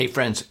Hey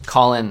friends,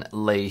 Colin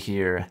Lay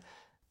here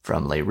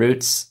from Lay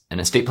Roots, an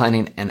estate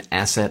planning and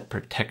asset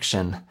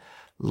protection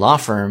law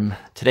firm.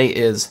 Today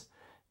is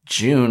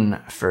June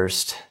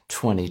 1st,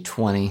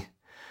 2020,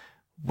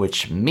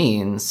 which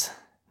means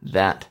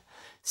that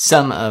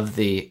some of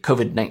the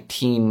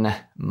COVID-19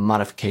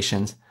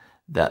 modifications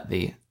that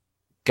the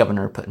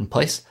governor put in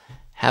place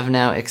have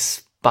now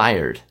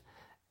expired.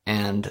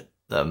 And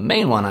the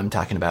main one I'm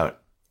talking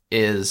about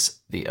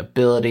is the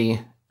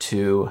ability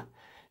to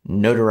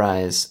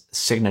notarize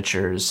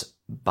signatures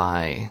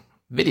by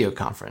video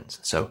conference,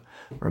 so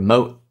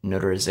remote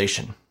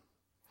notarization.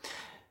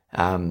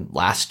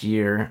 Last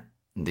year,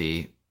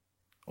 the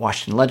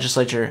Washington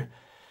legislature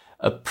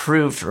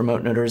approved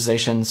remote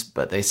notarizations,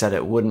 but they said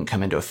it wouldn't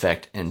come into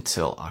effect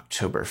until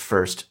October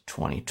 1st,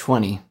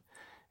 2020.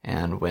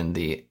 And when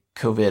the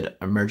COVID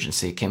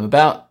emergency came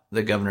about,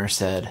 the governor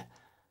said,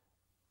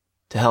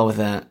 to hell with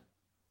that,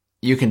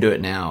 you can do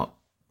it now,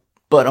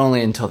 but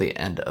only until the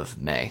end of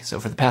May. So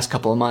for the past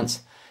couple of months,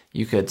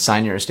 you could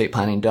sign your estate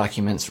planning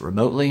documents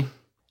remotely.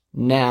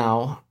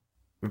 Now,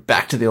 we're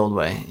back to the old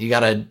way. You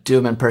gotta do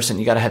them in person.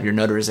 You gotta have your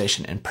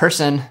notarization in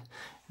person.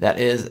 That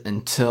is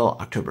until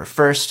October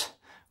 1st,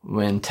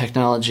 when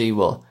technology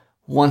will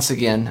once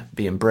again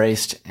be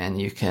embraced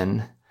and you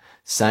can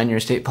sign your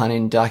estate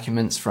planning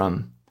documents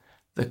from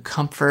the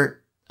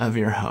comfort of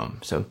your home.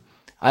 So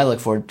I look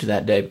forward to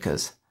that day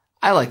because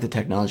I like the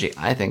technology.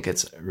 I think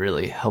it's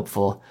really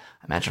helpful.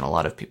 I imagine a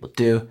lot of people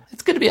do.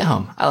 It's good to be at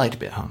home. I like to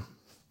be at home,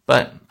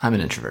 but I'm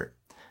an introvert.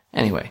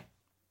 Anyway,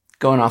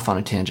 going off on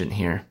a tangent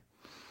here.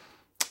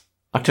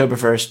 October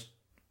 1st,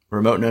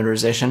 remote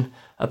notarization.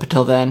 Up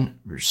until then,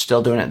 we're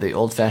still doing it the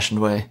old-fashioned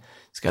way.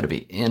 It's got to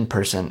be in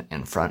person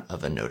in front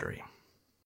of a notary.